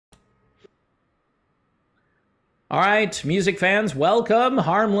All right, music fans, welcome.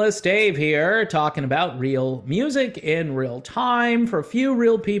 Harmless Dave here, talking about real music in real time for a few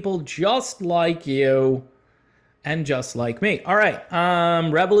real people just like you and just like me. All right,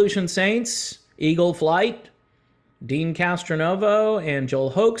 Revolution Saints, Eagle Flight, Dean Castronovo, and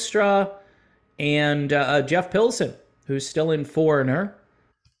Joel Hoekstra, and Jeff Pilson, who's still in Foreigner.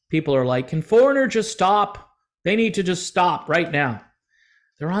 People are like, can Foreigner just stop? They need to just stop right now.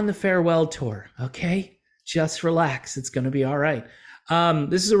 They're on the farewell tour, okay? Just relax. It's going to be all right.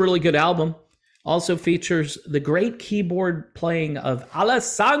 This is a really good album. Also features the great keyboard playing of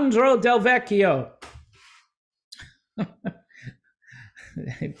Alessandro Del Vecchio.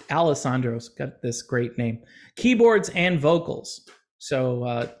 Alessandro's got this great name. Keyboards and vocals.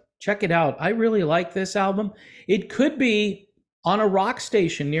 So check it out. I really like this album. It could be on a rock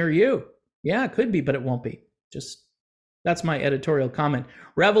station near you. Yeah, it could be, but it won't be. Just that's my editorial comment.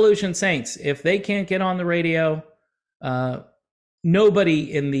 Revolution Saints, if they can't get on the radio,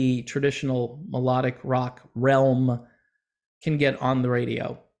 nobody in the traditional melodic rock realm can get on the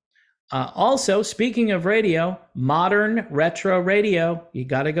radio. Also, speaking of radio, Modern Retro Radio, you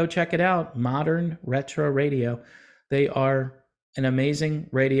got to go check it out. Modern Retro Radio. They are an amazing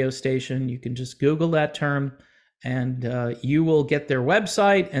radio station. You can just Google that term and you will get their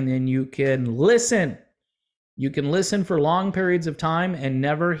website, and then you can listen. You can listen for long periods of time and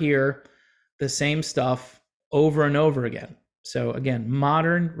never hear the same stuff over and over again. So again,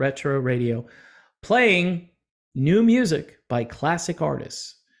 Modern Retro Radio, playing new music by classic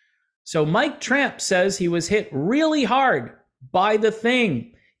artists. So Mike Tramp says he was hit really hard by the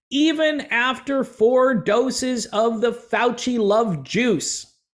thing, even after 4 doses of the Fauci love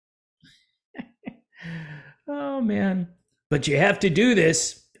juice. Oh, man. But you have to do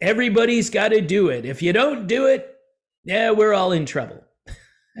this. Everybody's got to do it. If you don't do it, yeah, we're all in trouble.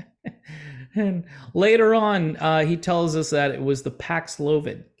 And later on, he tells us that it was the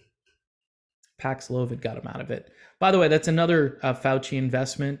Paxlovid. Paxlovid got him out of it. By the way, that's another Fauci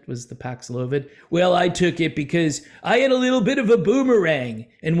investment, was the Paxlovid. Well, I took it because I had a little bit of a boomerang.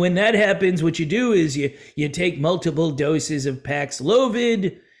 And when that happens, what you do is you take multiple doses of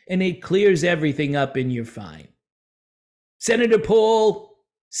Paxlovid, and it clears everything up and you're fine. Senator Paul,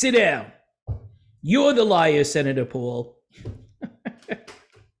 sit down. You're the liar, Senator Paul.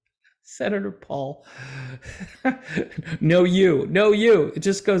 Senator Paul. No, you. It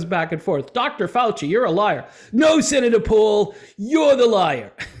just goes back and forth. Dr. Fauci, you're a liar. No, Senator Paul, you're the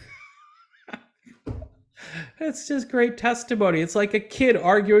liar. It's just great testimony. It's like a kid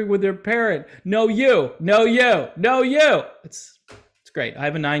arguing with their parent. No, you. It's great. I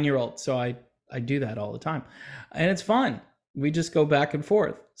have a 9-year-old, so I do that all the time. And it's fun. We just go back and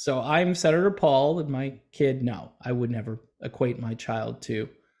forth. So I'm Senator Paul, and my kid, no, I would never equate my child to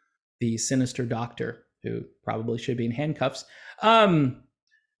the sinister doctor who probably should be in handcuffs.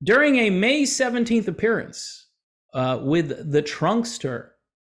 During a May 17th appearance with the Trunkster,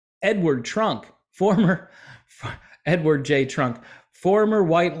 Edward Trunk, former Edward J. Trunk, former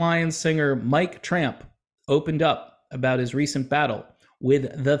White Lion singer Mike Tramp opened up about his recent battle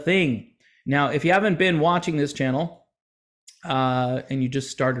with The Thing. Now, if you haven't been watching this channel and you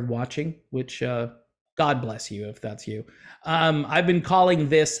just started watching, which God bless you if that's you. I've been calling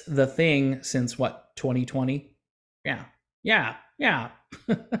this The Thing since what, 2020? Yeah.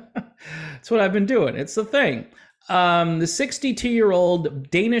 That's what I've been doing. It's The Thing. The 62-year-old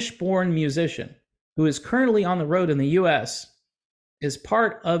Danish-born musician who is currently on the road in the U.S. is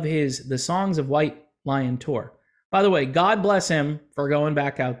part of the Songs of White Lion tour. By the way, God bless him for going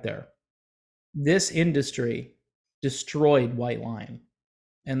back out there. This industry destroyed White Lion.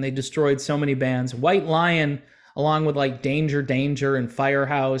 And they destroyed so many bands. White Lion, along with like Danger Danger and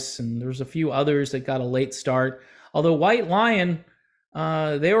Firehouse, and there's a few others that got a late start. Although White Lion,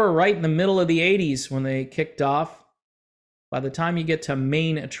 they were right in the middle of the 80s when they kicked off. By the time you get to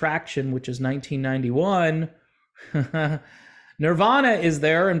Main Attraction, which is 1991, Nirvana is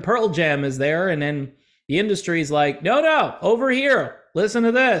there and Pearl Jam is there, and then the industry's like, no, over here. Listen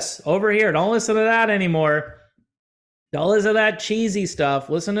to this. Over here. Don't listen to that anymore. Don't listen to that cheesy stuff.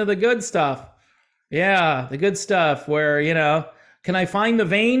 Listen to the good stuff. Yeah, the good stuff where, can I find the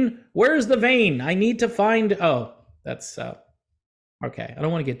vein? Where's the vein? I need to find... Oh, that's... okay, I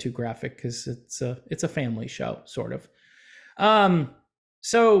don't want to get too graphic because it's a family show, sort of.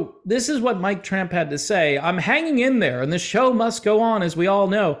 So this is what Mike Tramp had to say. I'm hanging in there, and the show must go on, as we all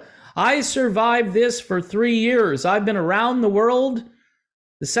know. I survived this for 3 years. I've been around the world.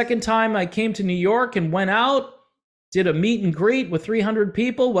 The second time I came to New York and went out, did a meet and greet with 300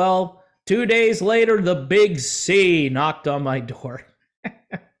 people. Well, 2 days later, the Big C knocked on my door.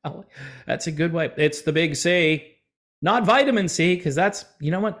 That's a good way. It's the Big C. Not vitamin C, because that's,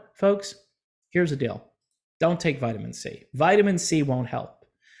 you know what, folks? Here's the deal. Don't take vitamin C. Vitamin C won't help.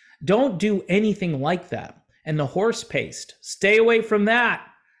 Don't do anything like that. And the horse paste, stay away from that.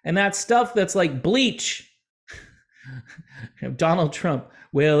 And that stuff that's like bleach. Donald Trump,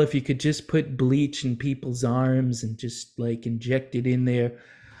 well, if you could just put bleach in people's arms and just like inject it in there.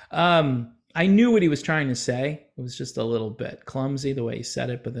 I knew what he was trying to say. It was just a little bit clumsy the way he said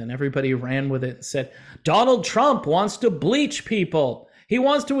it, but then everybody ran with it and said, Donald Trump wants to bleach people. He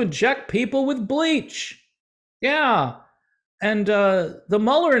wants to inject people with bleach. Yeah. And the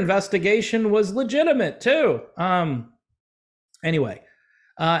Mueller investigation was legitimate too. Anyway,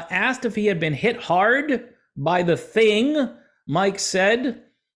 asked if he had been hit hard by the thing, Mike said,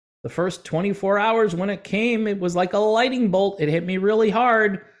 the first 24 hours when it came, it was like a lightning bolt. It hit me really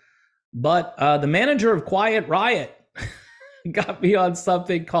hard. But the manager of Quiet Riot got me on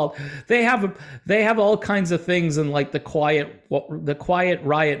something called, they have all kinds of things in like the Quiet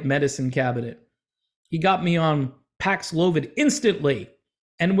Riot medicine cabinet. He got me on Paxlovid instantly.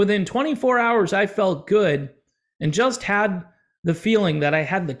 And within 24 hours, I felt good and just had the feeling that I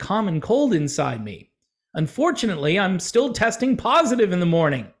had the common cold inside me. Unfortunately, I'm still testing positive in the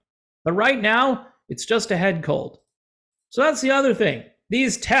morning. But right now, it's just a head cold. So that's the other thing.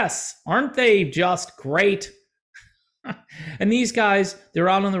 These tests, aren't they just great? And these guys, they're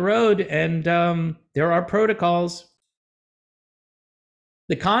out on the road and there are protocols.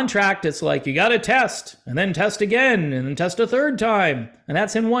 The contract, it's like you got to test and then test again and then test a third time. And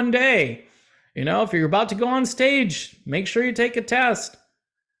that's in one day. You know, if you're about to go on stage, make sure you take a test.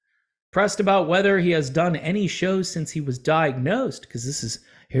 Pressed about whether he has done any shows since he was diagnosed, because this is,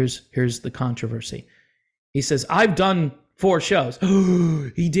 here's the controversy. He says, I've done 4 shows.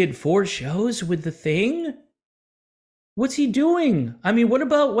 He did 4 shows with the thing? What's he doing? I mean,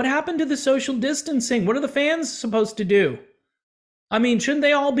 what happened to the social distancing? What are the fans supposed to do? I mean, shouldn't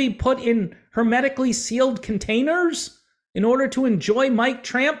they all be put in hermetically sealed containers in order to enjoy Mike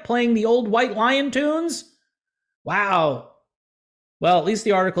Tramp playing the old White Lion tunes? Wow. Well, at least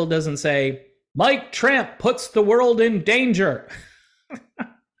the article doesn't say, Mike Tramp puts the world in danger.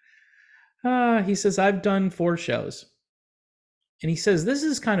 He says, I've done 4 shows. And he says, this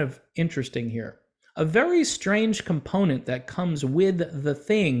is kind of interesting here. A very strange component that comes with the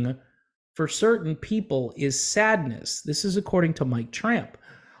thing for certain people is sadness. This is according to Mike Tramp.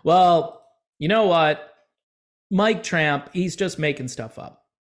 Well, you know what? Mike Tramp, he's just making stuff up.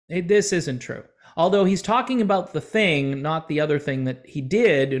 This isn't true. Although he's talking about the thing, not the other thing that he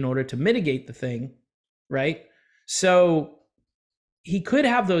did in order to mitigate the thing, right? So he could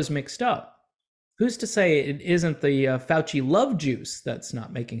have those mixed up. Who's to say it isn't the Fauci love juice that's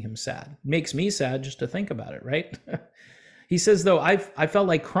not making him sad? It makes me sad just to think about it, right? He says, though, I felt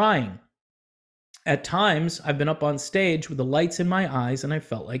like crying. At times, I've been up on stage with the lights in my eyes and I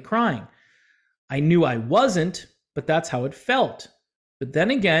felt like crying. I knew I wasn't, but that's how it felt. But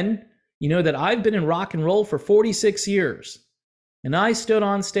then again, you know that I've been in rock and roll for 46 years, and I stood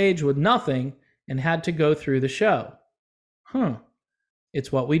on stage with nothing and had to go through the show.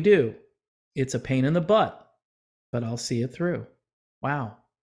 It's what we do. It's a pain in the butt, but I'll see it through. Wow.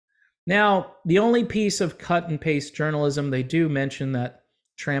 Now, the only piece of cut and paste journalism, they do mention that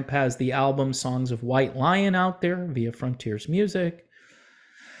Tramp has the album Songs of White Lion out there via Frontiers Music.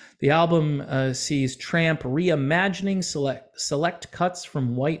 The album sees Tramp reimagining select cuts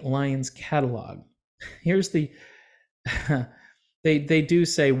from White Lion's catalog. Here's the... they do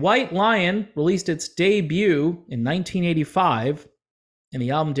say White Lion released its debut in 1985, and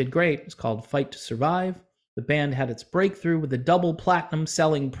the album did great. It's called Fight to Survive. The band had its breakthrough with the double platinum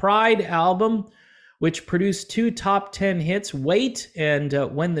selling Pride album, which produced 2 top 10 hits, Wait and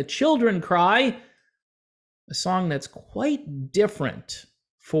When the Children Cry, a song that's quite different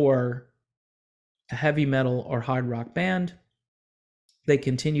for a heavy metal or hard rock band. They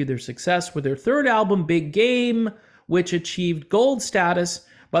continued their success with their 3rd album, Big Game, which achieved gold status.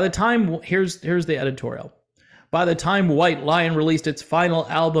 By the time, here's the editorial. By the time White Lion released its final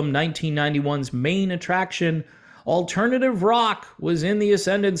album, 1991's main attraction, alternative rock was in the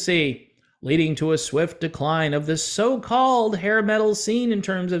ascendancy, leading to a swift decline of the so-called hair metal scene in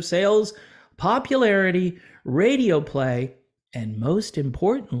terms of sales, popularity, radio play, and most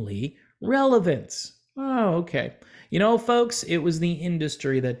importantly, relevance. Oh, okay. You know, folks, it was the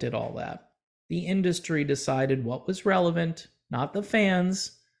industry that did all that. The industry decided what was relevant, not the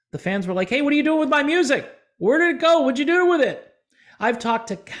fans. The fans were like, hey, what are you doing with my music? Where did it go? What'd you do with it? I've talked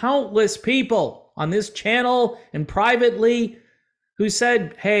to countless people on this channel and privately who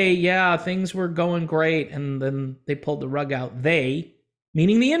said, hey, yeah, things were going great, and then they pulled the rug out. They,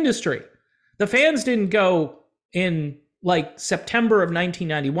 meaning the industry. The fans didn't go, in like September of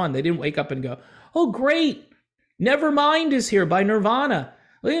 1991. They didn't wake up and go, oh, great, Nevermind is here by Nirvana.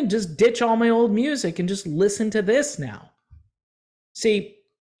 We can just ditch all my old music and just listen to this now. See,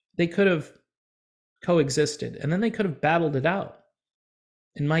 they could have coexisted, and then they could have battled it out.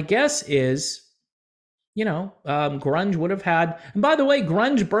 And my guess is, grunge would have had, and by the way,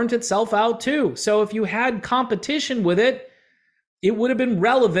 grunge burnt itself out too. So if you had competition with it, it would have been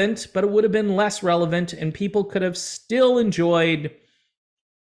relevant, but it would have been less relevant, and people could have still enjoyed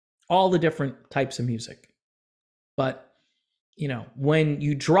all the different types of music. But, when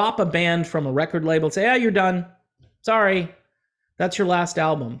you drop a band from a record label and say, yeah, you're done. Sorry, that's your last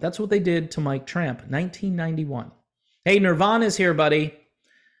album. That's what they did to Mike Tramp, 1991. Hey, Nirvana's here, buddy.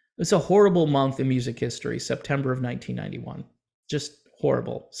 It's a horrible month in music history, September of 1991. Just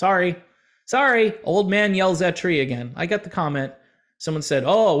horrible. Sorry. Old man yells at tree again. I got the comment. Someone said,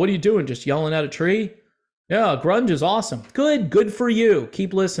 oh, what are you doing? Just yelling at a tree? Yeah, grunge is awesome. Good for you.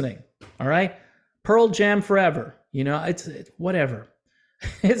 Keep listening. All right? Pearl Jam forever. It's whatever.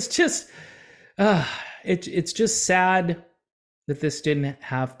 It's just, it's just sad that this didn't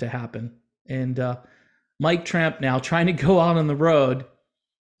have to happen. And Mike Tramp now trying to go out on the road.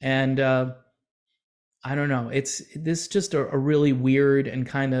 And I don't know. This just a really weird and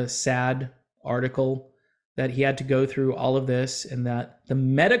kind of sad article that he had to go through all of this, and that the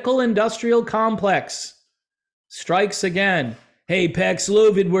medical industrial complex strikes again. Hey,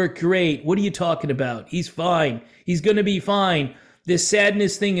 Paxlovid worked great. What are you talking about? He's fine. He's going to be fine. This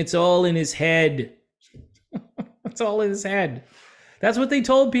sadness thing, it's all in his head. It's all in his head. That's what they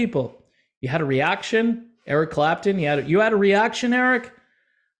told people. You had a reaction, Eric Clapton. You had a reaction, Eric?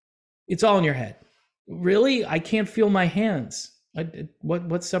 It's all in your head. Really? I can't feel my hands.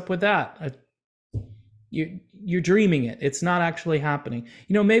 What's up with that? You're dreaming it. It's not actually happening.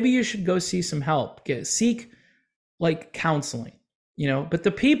 Maybe you should go see some help. Seek like counseling. But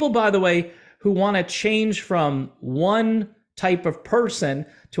the people, by the way, who want to change from one type of person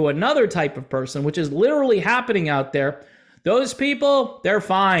to another type of person, which is literally happening out there, those people, they're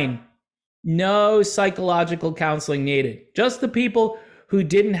fine. No psychological counseling needed. Just the people who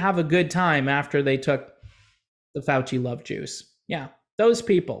didn't have a good time after they took the Fauci love juice. Yeah, those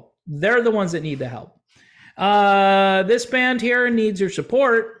people, they're the ones that need the help. This band here needs your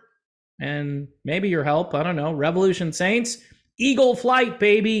support and maybe your help. I don't know. Revolution Saints, Eagle Flight,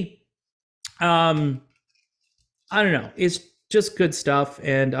 baby. I don't know. It's just good stuff.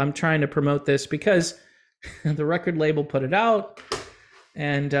 And I'm trying to promote this because the record label put it out,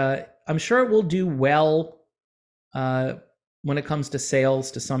 and I'm sure it will do well when it comes to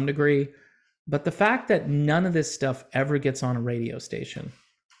sales to some degree. But the fact that none of this stuff ever gets on a radio station,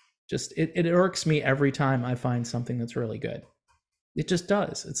 just it irks me every time I find something that's really good. It just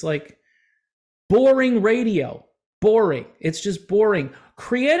does. It's like boring radio. Boring. It's just boring.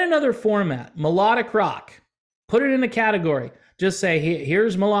 Create another format, melodic rock. Put it in a category. Just say,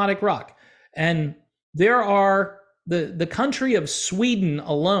 here's melodic rock. And there are, the country of Sweden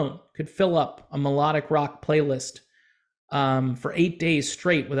alone could fill up a melodic rock playlist for 8 days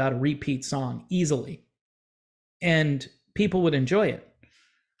straight without a repeat song easily. And people would enjoy it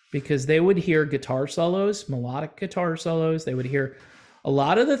because they would hear guitar solos, melodic guitar solos. They would hear a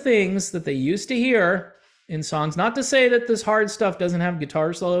lot of the things that they used to hear in songs. Not to say that this hard stuff doesn't have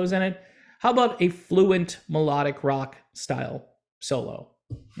guitar solos in it. How about a fluent melodic rock style solo?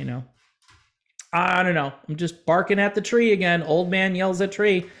 I don't know. I'm just barking at the tree again. Old man yells at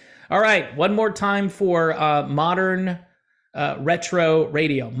tree. All right, one more time for modern retro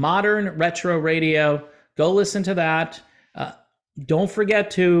radio. Modern retro radio. Go listen to that. Don't forget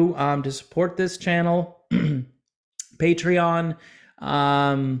to support this channel. Patreon,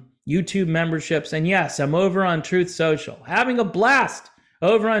 YouTube memberships. And yes, I'm over on Truth Social. Having a blast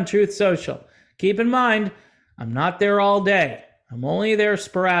over on Truth Social. Keep in mind, I'm not there all day. I'm only there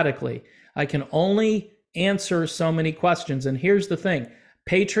sporadically. I can only answer so many questions. And here's the thing.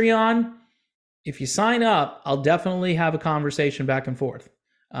 Patreon, if you sign up, I'll definitely have a conversation back and forth.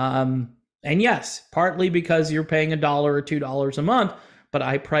 And yes, partly because you're paying $1 or $2 a month, but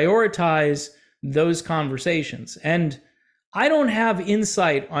I prioritize those conversations. And I don't have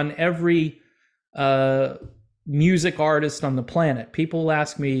insight on every music artist on the planet. People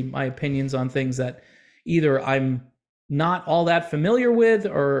ask me my opinions on things that either I'm not all that familiar with,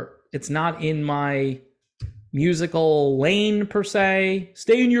 or it's not in my musical lane per se.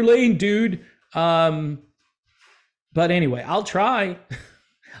 Stay in your lane, dude. But anyway, I'll try.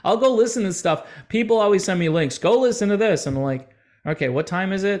 I'll go listen to stuff. People always send me links. Go listen to this. And I'm like, okay, what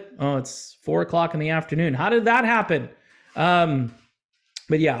time is it? Oh, it's 4:00 in the afternoon. How did that happen?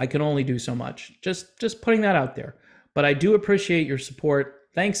 But yeah, I can only do so much. Just putting that out there. But I do appreciate your support.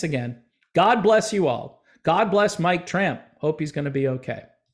 Thanks again. God bless you all. God bless Mike Tramp. Hope he's going to be okay.